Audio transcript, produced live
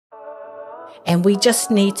And we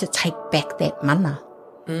just need to take back that mana.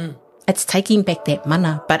 It's taking back that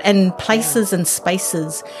mana, but in places and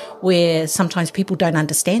spaces where sometimes people don't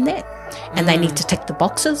understand that, and they need to tick the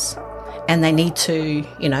boxes, and they need to,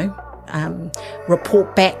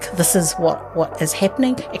 report back, this is what is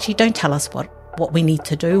happening. Actually, don't tell us what we need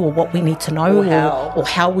to do or what we need to know or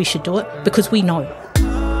how we should do it, because we know.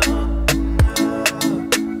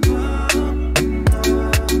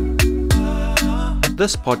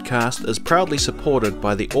 This podcast is proudly supported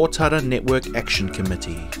by the Ōtara Network Action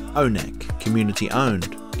Committee, ONAC,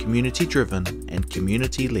 community-owned, community-driven and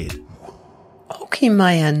community-led. Oki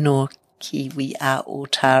mai anō kiwi a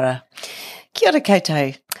Ōtara. Kia ora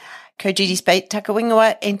koutou. Ko Judy Spate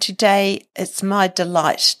Takawingawa, and today it's my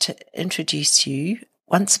delight to introduce you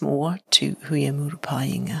once more to Huia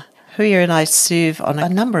Murupaenga. Huia and I serve on a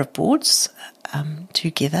number of boards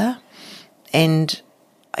together, and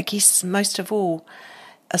I guess most of all,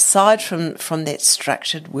 aside from that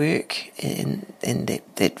structured work and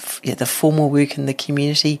the formal work in the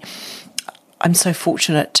community, I'm so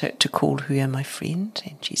fortunate to call Huia my friend,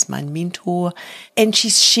 and she's my mentor, and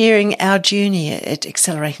she's sharing our journey at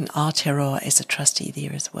Accelerating Aotearoa as a trustee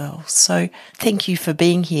there as well. So thank you for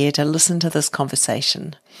being here to listen to this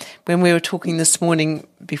conversation. When we were talking this morning,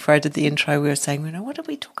 before I did the intro, we were saying, what did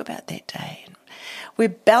we talk about that day? We're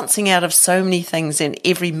bouncing out of so many things, and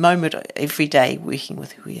every moment, every day working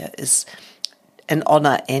with Huia is an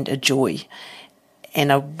honour and a joy.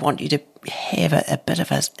 And I want you to have a bit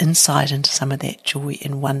of an insight into some of that joy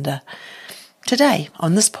and wonder today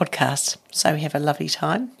on this podcast. So have a lovely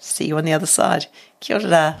time. See you on the other side. Kia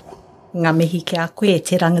ora. Ngā mihi ki a koe,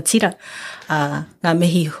 te rangatira. Ngā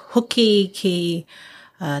mihi hoki ki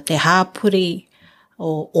te hāpori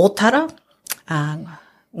o Ōtara.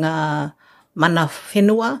 Ngā mana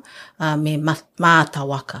whenua me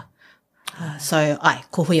matauranga. So,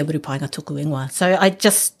 ko Huia Murupaenga tuku ingoa. So I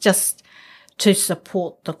just to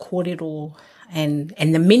support the kōrero and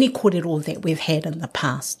the many kōrero that we've had in the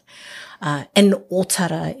past. In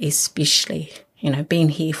Ōtara especially, been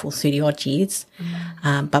here for 30 odd years.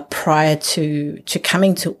 But prior to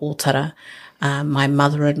coming to Ōtara, my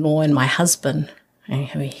mother-in-law and my husband,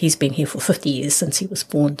 he's been here for 50 years since he was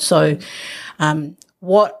born. So,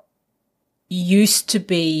 what used to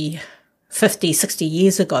be 50, 60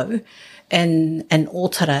 years ago in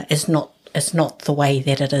Ōtara is not the way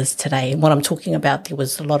that it is today. And what I'm talking about, there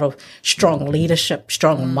was a lot of strong leadership,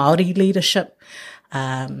 strong Māori leadership.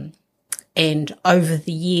 And over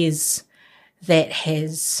the years, that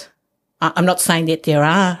has, I'm not saying that there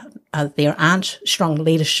aren't strong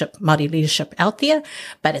leadership, Māori leadership out there,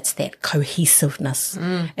 but it's that cohesiveness.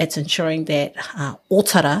 It's ensuring that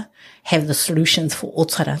Ōtara have the solutions for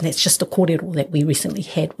Ōtara. And that's just a kōrero that we recently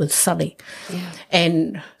had with Sully. Yeah.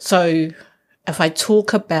 And so if I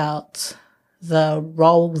talk about the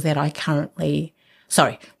role that I the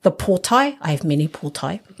pōtai, I have many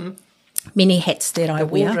pōtai, many hats that I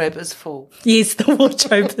wear. The wardrobe is full. Yes, the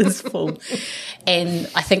wardrobe is full. And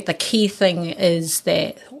I think the key thing is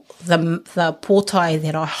that the pōtai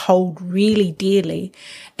that I hold really dearly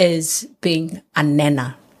is being a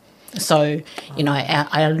nana. So,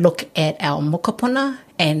 I look at our mokopuna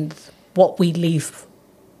and what we leave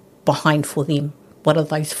behind for them. What are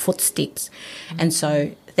those footsteps? And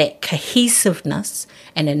so that cohesiveness,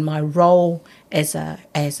 and in my role as a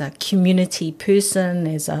community person,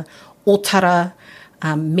 as a Ōtara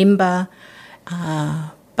member,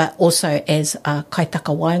 but also as a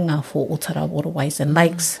kaitaka wānanga for Ōtara Waterways and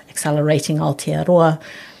Lakes, Accelerating Aotearoa,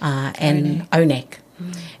 and ONAC.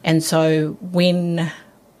 And so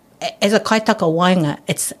as a kaitaka wānanga,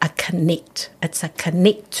 it's a connect. It's a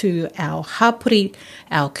connect to our hāpori,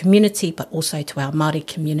 our community, but also to our Māori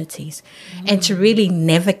communities, and to really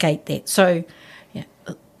navigate that. So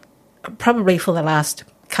probably for the last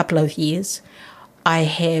couple of years, I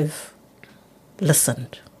have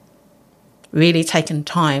listened, really taken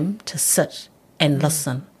time to sit and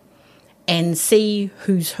listen and see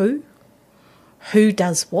who's who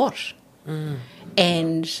does what,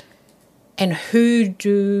 and who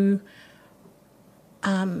do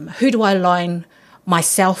I align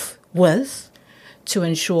myself with to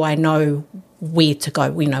ensure I know where to go,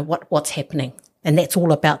 what's happening. And that's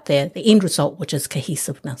all about the end result, which is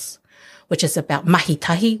cohesiveness, which is about mahi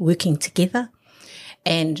tahi, working together,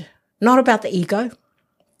 and not about the ego,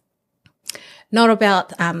 not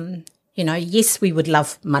about, yes, we would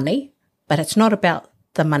love money, but it's not about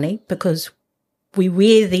the money, because we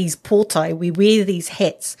wear these pōtai, we wear these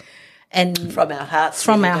hats, and from our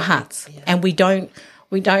hearts, yeah. And we don't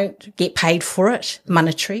get paid for it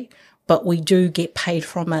monetary, but we do get paid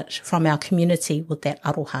from it, from our community, with that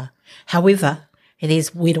aroha. However,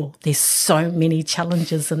 There's wero. There's so many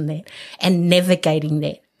challenges in that, and navigating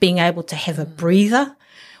that, being able to have a breather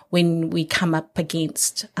when we come up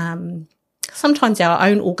against sometimes our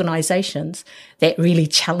own organisations that really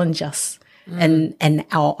challenge us in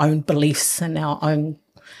our own beliefs and our own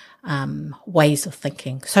ways of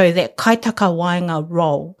thinking. So that kaitaka wānanga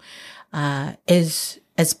role is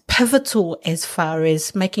pivotal as far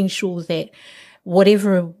as making sure that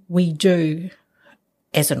whatever we do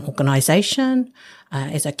as an organisation,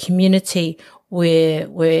 as a community,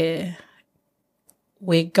 we're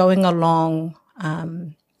going along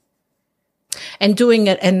and doing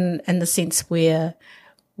it in the sense where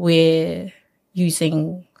we're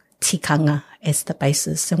using tikanga as the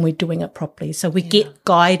basis and we're doing it properly. So we get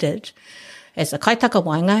guided, as a kaitaka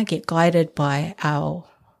wānanga, get guided by our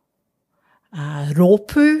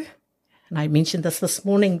rōpū. And I mentioned this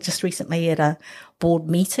morning, just recently at a board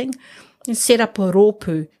meeting, and set up a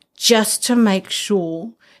rōpū just to make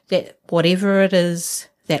sure that whatever it is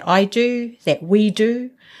that I do, that we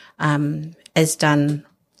do, is done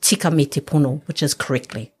tika me te pono, which is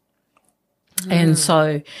correctly. And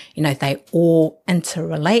so, they all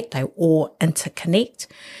interrelate, they all interconnect,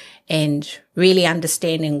 and really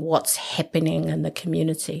understanding what's happening in the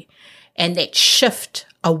community. And that shift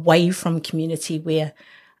away from community where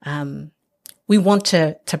we want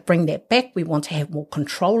to bring that back, we want to have more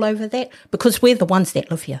control over that, because we're the ones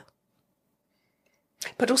that live here.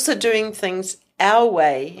 But also doing things our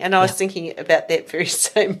way. And I was thinking about that very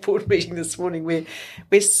same board meeting this morning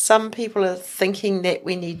where some people are thinking that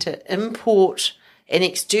we need to import an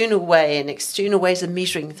external way and external ways of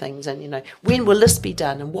measuring things and, when will this be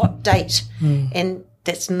done and what date? And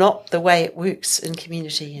that's not the way it works in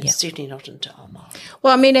community and certainly not in taonga.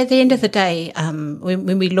 Well, I mean, at the end of the day,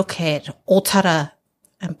 when we look at Ōtara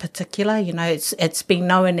in particular, it's been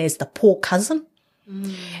known as the poor cousin.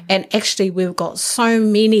 And actually we've got so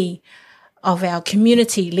many of our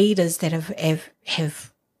community leaders that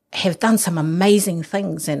have done some amazing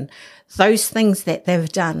things, and those things that they've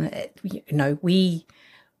done, we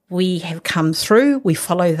have come through, we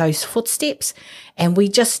follow those footsteps, and we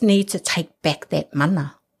just need to take back that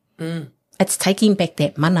mana. It's taking back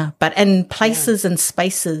that mana, but in places and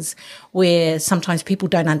spaces where sometimes people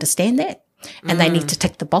don't understand that, and they need to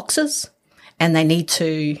tick the boxes, and they need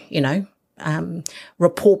to,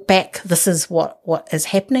 report back, this is what is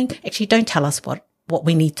happening. Actually, don't tell us what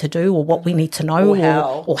we need to do or what we need to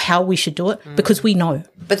know or how we should do it, because we know.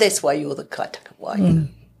 But that's why you're the kaitaka wānanga.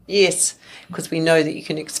 Yes, because we know that you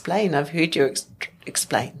can explain. I've heard you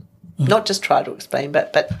explain. Not just try to explain,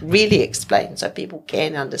 but really explain so people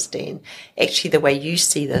can understand. Actually, the way you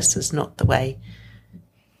see this is not the way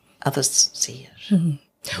others see it.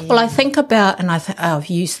 Well, I think about, and I've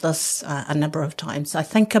used this a number of times, I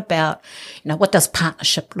think about, what does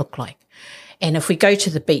partnership look like? And if we go to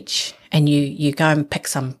the beach and you go and pick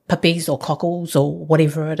some pippies or cockles or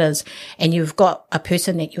whatever it is, and you've got a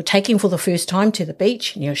person that you're taking for the first time to the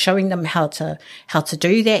beach and you're showing them how to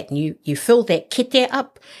do that, and you fill that kete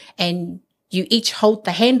up and you each hold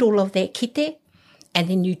the handle of that kete, and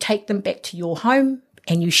then you take them back to your home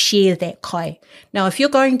and you share that kai. Now, if you're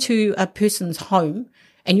going to a person's home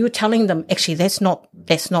and you're telling them, actually, that's not,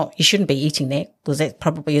 you shouldn't be eating that because that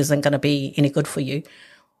probably isn't going to be any good for you.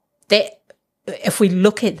 That, if we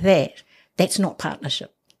look at that, that's not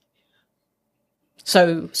partnership.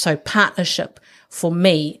 So partnership for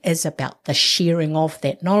me is about the sharing of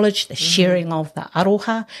that knowledge, the sharing of the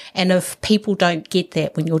aroha. And if people don't get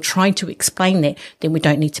that when you're trying to explain that, then we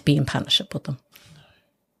don't need to be in partnership with them.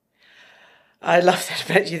 I love that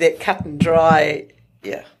about you, that cut and dry.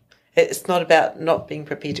 Yeah. It's not about not being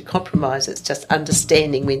prepared to compromise. It's just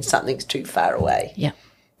understanding when something's too far away. Yeah.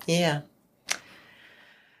 Yeah.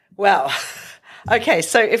 Well, okay.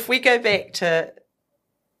 So if we go back to,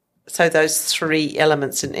 those three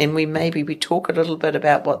elements, and we talk a little bit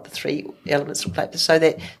about what the three elements look like. So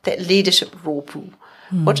that leadership rōpū,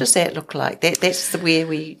 what does that look like? That's where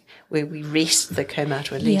we rest the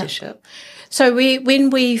kaumatua leadership. Yeah. So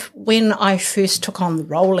when I first took on the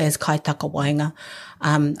role as kaitaka wānanga,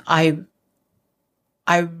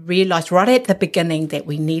 I realised right at the beginning that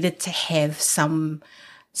we needed to have some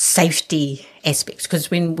safety aspects, because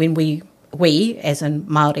when we as in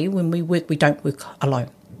Māori, when we work, we don't work alone.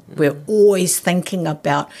 We're always thinking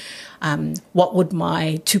about what would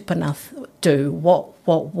my tupuna do,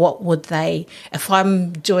 what would they, if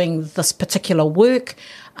I'm doing this particular work,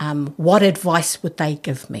 what advice would they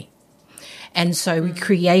give me? And so we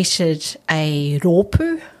created a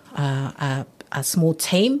rōpū, a small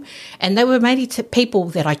team, and they were mainly people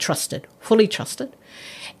that I trusted, fully trusted.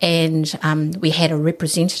 And we had a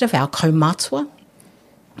representative, our kaumatua,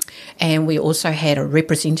 And we also had a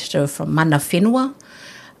representative from mana whenua.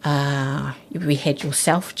 We had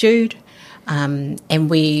yourself, Jude. And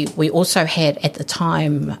we also had, at the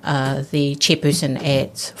time, the chairperson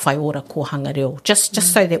at Whai Ora ko Hangareo, just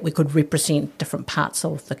so that we could represent different parts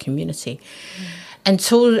of the community. And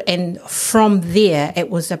from there, it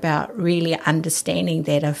was about really understanding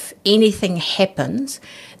that if anything happens,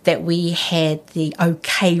 that we had the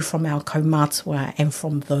okay from our kaumatua and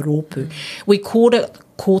from the rōpū. We called it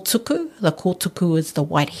kōtuku. The kōtuku is the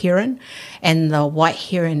white heron, and the white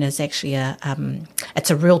heron is actually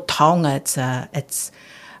it's a real taonga. It's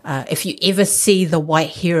if you ever see the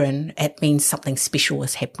white heron, it means something special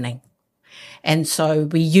is happening. And so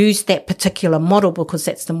we used that particular model because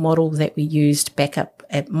that's the model that we used back up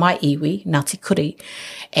at my iwi, Ngāti Kuri,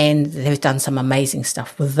 and they've done some amazing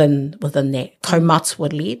stuff within that.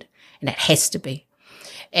 Kaumatua led, and it has to be.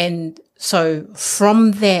 And so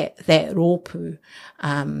from that rōpū,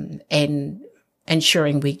 and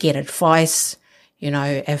ensuring we get advice,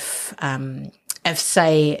 if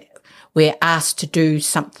say we're asked to do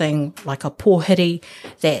something like a pōhiri,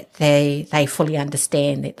 that they fully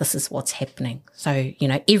understand that this is what's happening. So,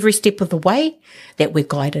 every step of the way that we're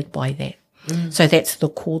guided by that. So that's the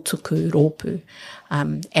kōtuku rōpū.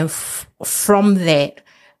 And from that,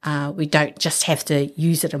 we don't just have to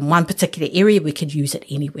use it in one particular area, we can use it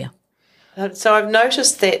anywhere. So I've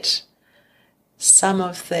noticed that some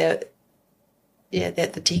of the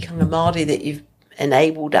tikanga Māori that you've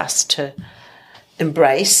enabled us to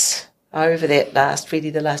embrace over the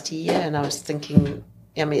last year, and I was thinking,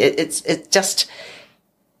 it's just,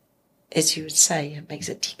 as you would say, it makes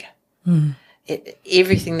it tika.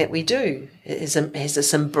 Everything that we do has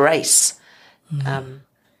this embrace, and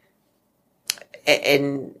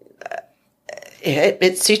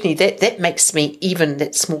it certainly that makes me, even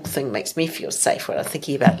that small thing makes me feel safe when I'm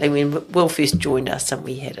thinking about when Will first joined us and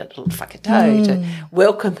we had a little whakatau to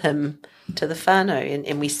welcome him to the whānau,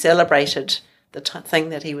 and we celebrated the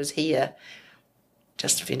thing that he was here.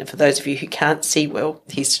 Just for those of you who can't see Will,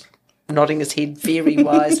 he's nodding his head very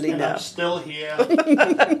wisely now. I'm still here.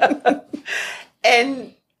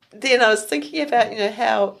 And then I was thinking about,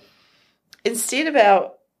 how instead of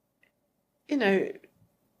our,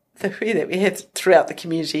 the hui that we have throughout the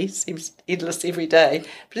community, seems endless every day,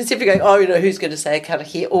 but instead of going, who's going to say a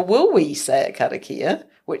karakia, or will we say a karakia,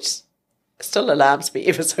 which still alarms me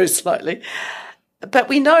ever so slightly. But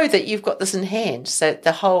we know that you've got this in hand, so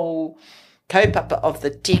the whole kaupapa of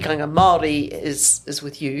the tikanga Māori is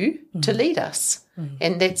with you to lead us.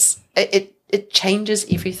 And that's it changes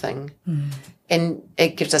everything. And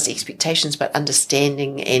it gives us expectations but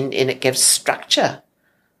understanding, and it gives structure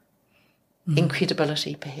and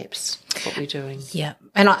credibility, perhaps, what we're doing. Yeah.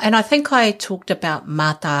 And I think I talked about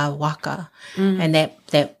matauranga, and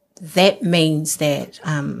that means that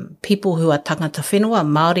people who are tangata whenua,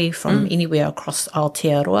 Māori from anywhere across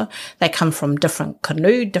Aotearoa, they come from different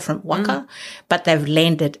canoe, different waka, but they've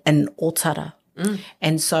landed in Ōtara.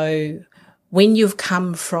 And so when you've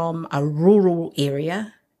come from a rural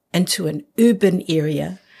area into an urban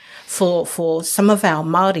area, for some of our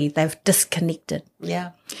Māori, they've disconnected.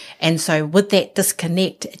 Yeah. And so with that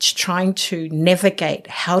disconnect, it's trying to navigate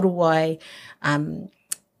how do I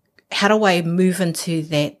move into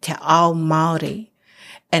that te ao Māori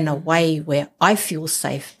in a way where I feel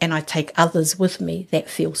safe and I take others with me that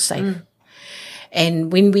feel safe.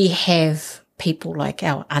 And when we have people like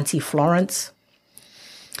our Auntie Florence,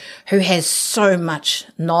 who has so much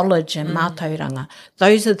knowledge and matauranga,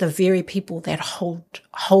 those are the very people that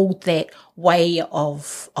hold that way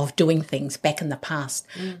of doing things back in the past.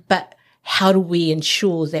 But how do we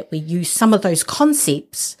ensure that we use some of those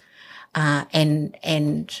concepts and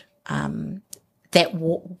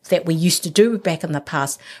that we used to do back in the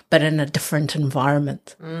past, but in a different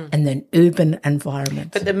environment, in an urban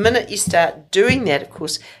environment. But the minute you start doing that, of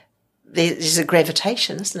course, there's a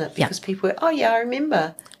gravitation, isn't it? Because people are, I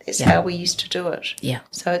remember. That's how we used to do it. Yeah.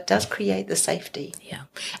 So it does create the safety. Yeah.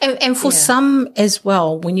 And for some as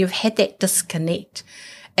well, when you've had that disconnect,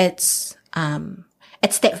 it's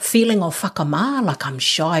that feeling of whakamā, like I'm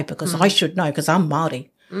shy because I should know because I'm Māori.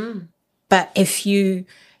 But if you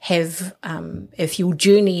have, if your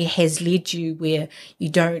journey has led you where you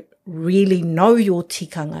don't really know your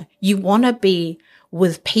tikanga, you want to be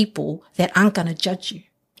with people that aren't going to judge you.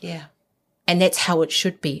 Yeah. And that's how it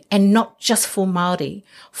should be. And not just for Māori,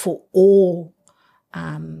 for all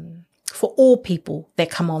people that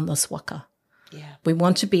come on this waka. Yeah. We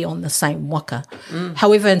want to be on the same waka.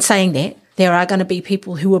 However, in saying that, there are going to be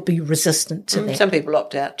people who will be resistant to that. Some people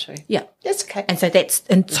opt out too. Yeah. That's okay. And so that's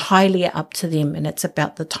entirely up to them, and it's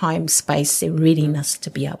about the time, space and readiness to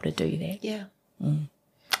be able to do that. Yeah.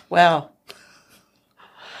 Wow.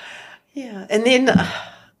 Yeah, and then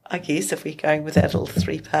I guess if we're going with that little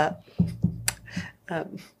 3-part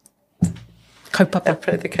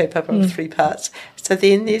kaupapa. The kaupapa of 3 parts. So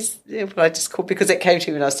then there's what I just called, because it came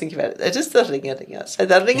to me when I was thinking about it, it is the ringa. So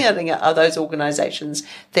the ringa are those organisations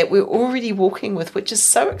that we're already walking with, which is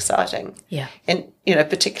so exciting. Yeah. And, you know,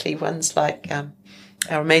 particularly ones like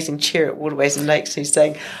our amazing chair at Waterways and Lakes, who's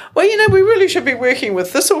saying, well, you know, we really should be working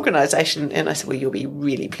with this organisation. And I said, well, you'll be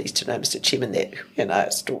really pleased to know, Mr. Chairman, that, you know,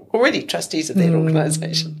 it's already trustees of that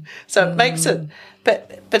organisation. So it makes it,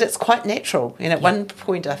 but it's quite natural. And at one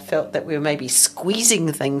point I felt that we were maybe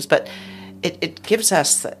squeezing things, but it gives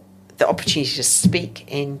us the opportunity to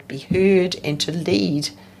speak and be heard and to lead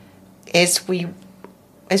as we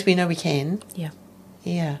know we can. Yeah.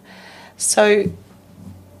 Yeah. So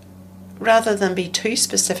rather than be too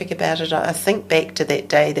specific about it, I think back to that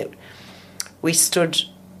day that we stood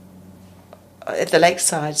at the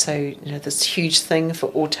lakeside. So, you know, this huge thing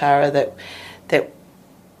for Ōtara that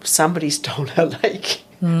somebody stole our lake.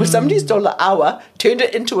 Well, somebody stole the awa, turned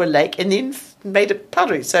it into a lake, and then made it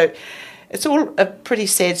paru. So it's all a pretty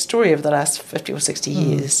sad story of the last 50 or 60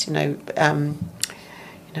 years. You know,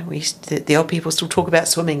 the old people still talk about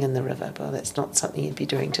swimming in the river. Well, that's not something you'd be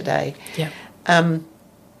doing today. Yeah.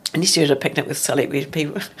 And he started a picnic with Sully where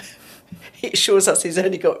people, he assures us he's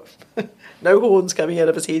only got no horns coming out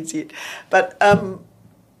of his head yet. But the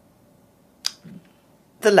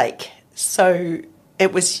lake. So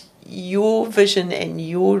it was your vision and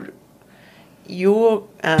your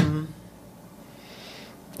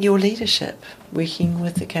leadership working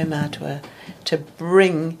with the kaumatua to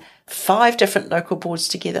bring 5 different local boards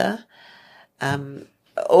together.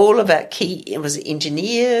 All of our key, it was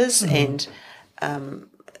engineers and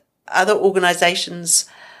other organisations,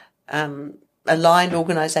 aligned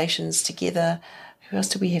organisations together. Who else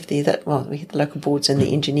did we have there? We had the local boards and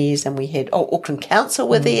the engineers, and we had Auckland Council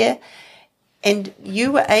were there, and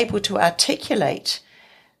you were able to articulate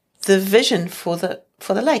the vision for the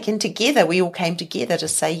lake, and together we all came together to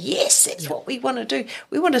say, yes, that's what we want to do.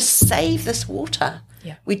 We want to save this water.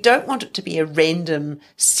 Yeah. We don't want it to be a random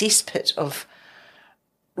cesspit of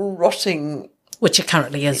rotting, which it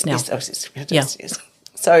currently is now. Yes.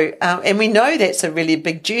 So, and we know that's a really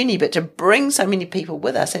big journey, but to bring so many people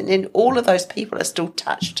with us, and then all of those people are still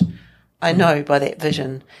touched, I know, by that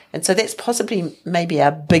vision. And so that's possibly maybe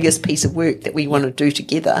our biggest piece of work that we want to do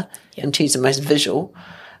together in terms of most visual.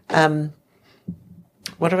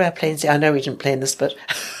 What are our plans? I know we didn't plan this, but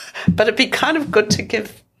it'd be kind of good to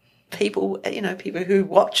give people, people who are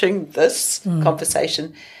watching this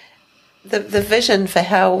conversation, the vision for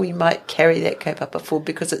how we might carry that kaupapa forward,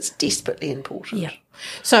 because it's desperately important. Yeah.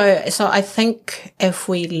 So I think if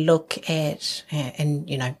we look at,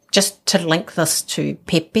 and just to link this to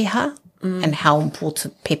pepeha and how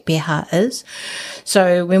important pepeha is.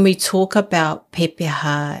 So when we talk about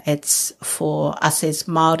pepeha, it's for us as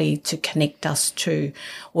Māori to connect us to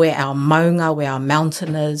where our maunga, where our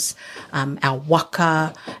mountain is, our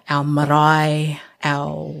waka, our marae,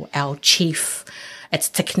 our chief. It's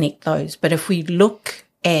to connect those. But if we look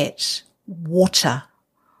at water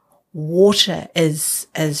is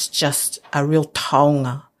just a real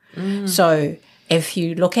taonga. So if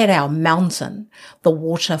you look at our mountain, the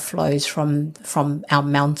water flows from our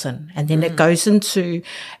mountain, and then it goes into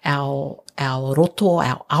our roto,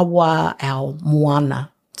 our awa, our moana,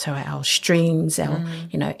 so our streams,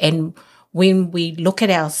 and when we look at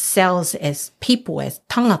ourselves as people, as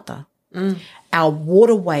tangata, our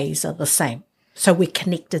waterways are the same. So we're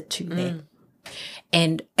connected to that.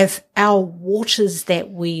 And if our waters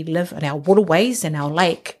that we live in, our waterways and our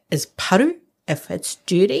lake is paru, if it's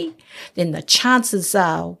dirty, then the chances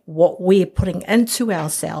are what we're putting into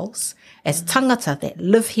ourselves as tangata that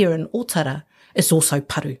live here in Ōtara is also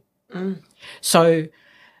paru. So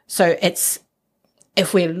it's,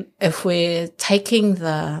 if we're taking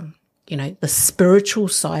the, the spiritual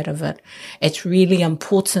side of it, it's really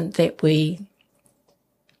important that we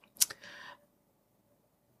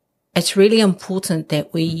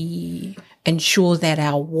ensure that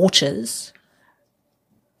our waters,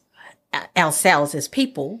 ourselves as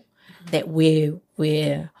people, that we're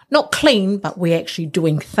not clean, but we're actually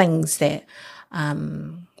doing things that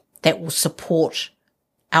will support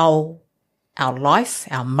our life,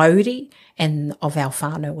 our mauri, and of our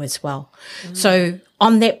whānau as well. So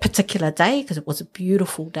on that particular day, because it was a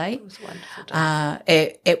beautiful day, it was a wonderful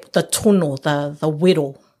day. The tono, the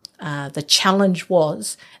wero, the challenge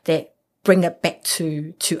was that bring it back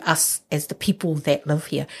to us as the people that live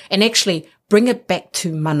here, and actually bring it back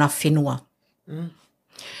to mana whenua.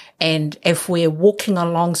 And if we're walking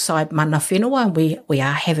alongside mana whenua and we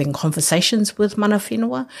are having conversations with mana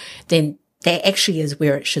whenua, then that actually is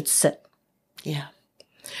where it should sit. Yeah.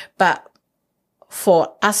 But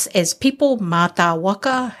for us as people, mātā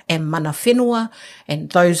waka and mana whenua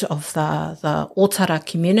and those of the Ōtara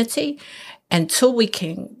community, until we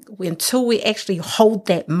actually hold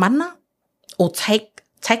that mana or take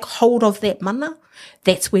hold of that mana,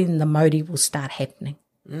 that's when the mauri will start happening.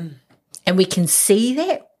 And we can see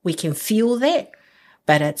that, we can feel that,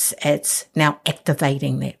 but it's now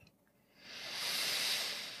activating that.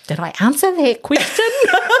 Did I answer that question?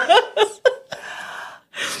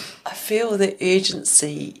 I feel the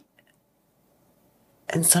urgency,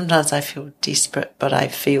 and sometimes I feel desperate, but I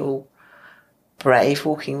feel brave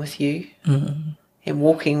walking with you and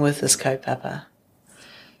walking with this kaupapa.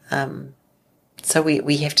 So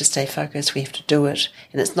we have to stay focused, we have to do it.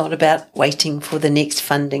 And it's not about waiting for the next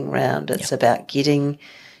funding round. It's about getting,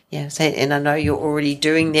 and I know you're already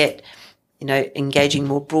doing that, engaging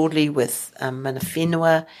more broadly with mana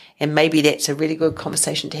whenua, and maybe that's a really good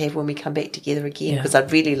conversation to have when we come back together again, because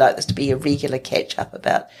I'd really like this to be a regular catch-up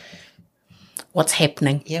about what's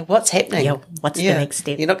happening. Yeah, what's happening. Yeah, what's the next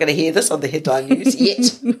step. You're not going to hear this on the headline news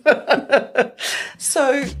yet.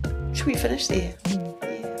 So, should we finish there? Yeah.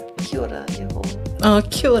 Kia ora, Oh,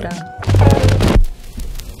 kia ora.